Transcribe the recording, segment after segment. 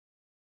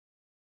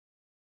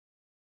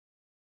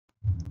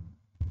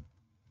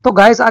तो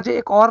गाइस आज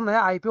एक और नया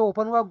आईपीओ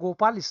ओपन हुआ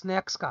गोपाल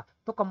स्नैक्स का।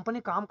 तो कंपनी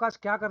कामकाज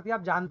क्या करती है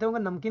आप जानते होंगे,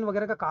 नमकीन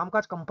वगैरह का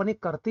कामकाज कंपनी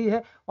करती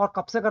है और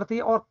कब से करती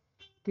है और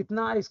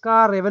कितना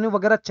इसका रेवेन्यू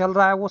वगैरह चल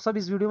रहा है वो सब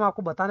इस वीडियो में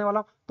आपको बताने वाला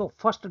हूँ। तो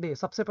फर्स्ट डे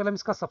सबसे पहले हम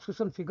इसका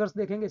सब्सक्रिप्शन फिगर्स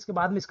देखेंगे, इसके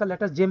बाद में इसका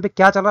लेटेस्ट जेम पे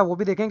क्या चल रहा है वो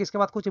भी देखेंगे, इसके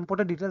बाद कुछ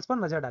इंपोर्टेंट डिटेल्स पर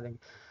नजर डालेंगे।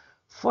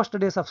 फर्स्ट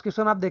डे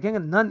सब्सक्रिप्शन आप देखेंगे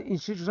नन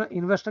इंस्टीट्यूशनल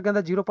इन्वेस्टर के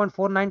अंदर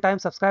 0.49 टाइम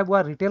सब्सक्राइब हुआ।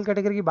 रिटेल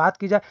कैटेगरी की बात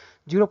की जाए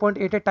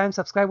 0.88 टाइम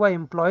सब्सक्राइब हुआ।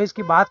 एम्प्लॉइज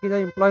की बात की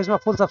जाए एम्प्लॉइज में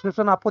फुल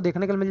सब्सक्रिप्शन आपको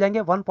देखने के लिए मिल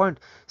जाएंगे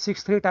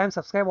 1.63 टाइम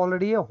सब्सक्राइब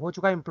ऑलरेडी हो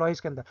चुका है एम्प्लॉइज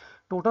के अंदर।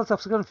 टोटल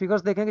सब्सक्रिप्शन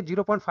फिगर्स देखेंगे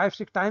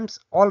 0.56 टाइम्स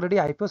ऑलरेडी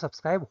आईपीओ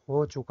सब्सक्राइब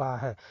हो चुका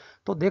है।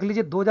 तो देख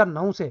लीजिए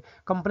 2009 से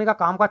कंपनी का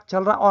कामकाज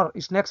चल रहा है और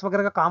स्नैक्स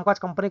वगैरह का कामकाज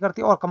कंपनी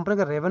करती है। और कंपनी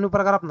के रेवेन्यू पर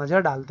अगर आप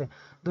नजर डालते हैं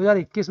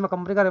 2021 में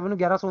कंपनी का रेवेन्यू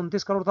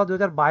 1129 करोड़ था।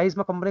 2022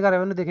 में कंपनी का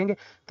रेवेन्यू देखेंगे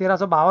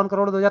 1352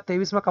 करोड़।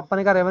 2023 में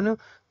कंपनी का रेवेन्यू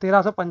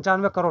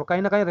 1395 करोड़।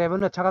 कहीं ना कहीं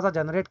रेवेन्यू अच्छा खासा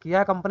जनरेट किया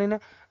है कंपनी ने।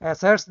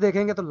 एसेट्स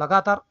देखेंगे तो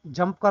लगातार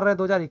जंप कर रहे हैं।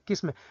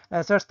 2021 में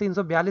एसेट्स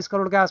 342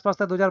 करोड़ के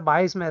आसपास थे,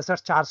 2022 में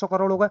एसेट्स 400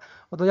 करोड़ हो गए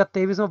और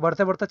 2023 में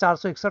बढ़ते बढ़ते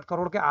 461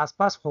 करोड़ के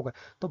आसपास हो गए।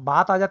 तो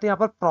बात आ जाती है यहाँ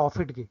पर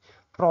प्रॉफिट की,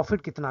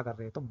 प्रॉफिट कितना कर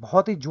रहे हैं। तो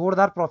बहुत ही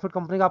जोरदार प्रॉफिट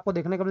कंपनी का आपको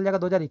देखने को मिल जाएगा।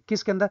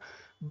 2021 के अंदर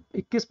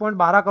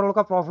 21.12 करोड़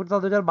का प्रॉफिट था।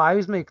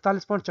 2022 में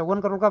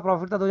 41.54 करोड़ का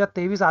प्रॉफिट था।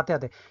 2023 आते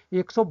आते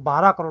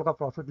 112 करोड़ का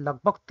प्रॉफिट,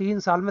 लगभग 3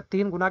 साल में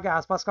 3 गुना के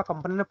आसपास का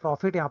कंपनी ने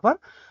प्रॉफिट यहाँ पर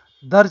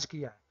दर्ज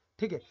किया है।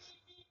 ठीक है,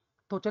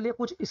 तो चलिए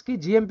कुछ इसकी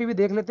जीएमपी भी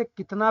देख लेते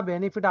कितना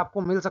बेनिफिट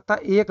आपको मिल सकता है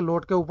एक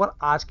लोट के ऊपर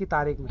आज की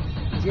तारीख में।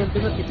 जीएमपी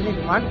में कितनी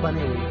डिमांड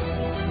बनी हुई है।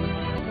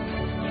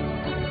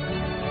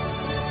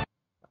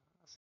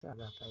 क्या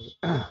जाता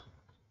है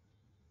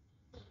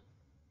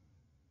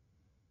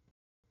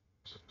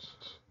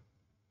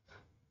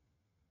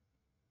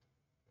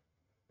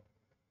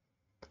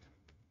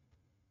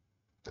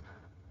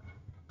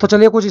तो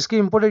चलिए कुछ इसकी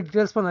इंपोर्टेंट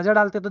डिटेल्स पर नजर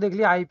डालते हैं। तो देख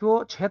लिया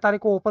आईपीओ 6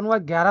 तारीख को ओपन हुआ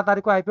है, 11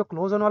 तारीख को आईपीओ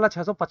क्लोज होने वाला।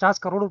 650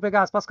 करोड़ रुपए के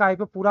आसपास का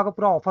आईपीओ पूरा का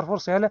पूरा ऑफर फॉर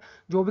सेल है।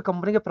 जो भी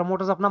कंपनी के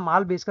प्रमोटर्स अपना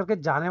माल बेच करके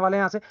जाने वाले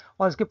हैं यहाँ से।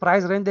 और इसकी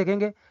प्राइस रेंज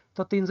देखेंगे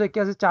तो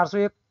 381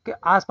 401 के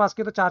आसपास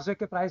की। तो 401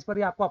 के प्राइस पर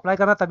ही आपको अप्लाई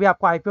करना तभी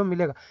आपको आईपीओ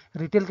मिलेगा।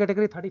 रिटेल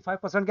कैटेगरी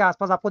 35% के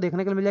आसपास आपको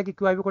देखने के लिए मिल जाएगी।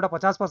 क्यूआईबी कोटा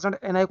 50%,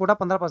 एनआई कोटा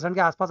 15%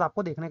 के आसपास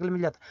आपको देखने के लिए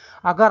मिल जाता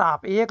है। अगर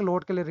आप एक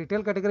लोट के लिए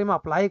रिटेल कैटेगरी में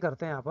अप्लाई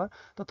करते हैं यहाँ पर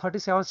तो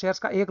 37 शेयर्स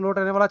का एक लोट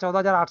रहने वाला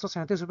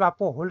 14,837 रुपये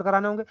आपको होल्ड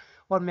कराने होंगे।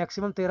 और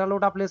मैक्सिमम 13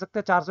 लोट आप ले सकते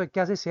हैं।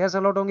 481 शेयर्स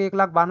अलॉट होंगे,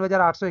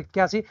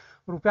 1,92,881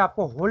 रुपये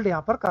आपको होल्ड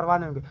यहाँ पर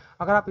करवाने होंगे।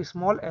 अगर आप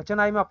स्मॉल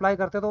एचएनआई में अप्लाई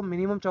करते हैं तो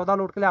मिनिमम 14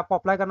 लोट के लिए आपको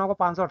अप्लाई करना होगा।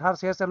 518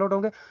 शेयर्स अलॉट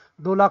होंगे,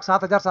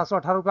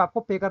 2,07,718 रुपये आपको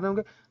पे करने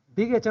होंगे।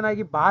 बिग एचएनआई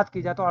की बात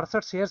की जाए तो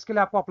 68 शेयर्स के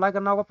लिए आपको अप्लाई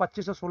करना होगा।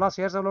 25 से 16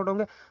 शेयर्स अलॉट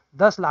होंगे,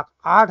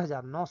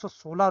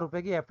 10,08,916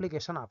 रुपये की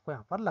एप्लीकेशन आपको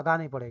यहाँ पर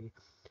लगानी पड़ेगी।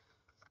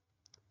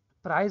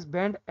 प्राइस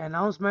बैंड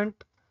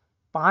अनाउंसमेंट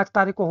 5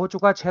 तारीख को हो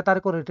चुका है। 6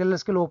 तारीख को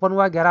रिटेलर्स के लिए ओपन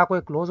हुआ है, 11 को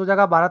क्लोज हो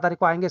जाएगा। 12 तारीख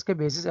को आएंगे इसके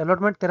बेसिस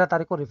अलॉटमेंट, 13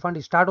 तारीख को रिफंड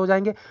स्टार्ट हो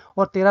जाएंगे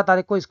और 13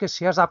 तारीख को इसके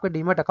शेयर्स आपके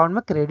डीमेट अकाउंट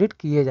में क्रेडिट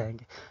किए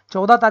जाएंगे।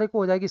 14 तारीख को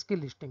हो जाएगी इसकी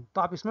लिस्टिंग,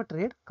 तो आप इसमें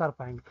ट्रेड कर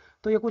पाएंगे।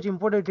 तो ये कुछ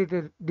इंपोर्टेंट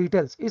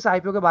डिटेल्स इस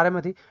आईपीओ के बारे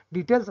में थी।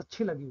 डिटेल्स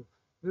अच्छी लगी हो,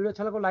 वीडियो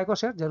अच्छा लगा लाइक और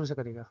शेयर जरूर से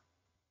करिएगा।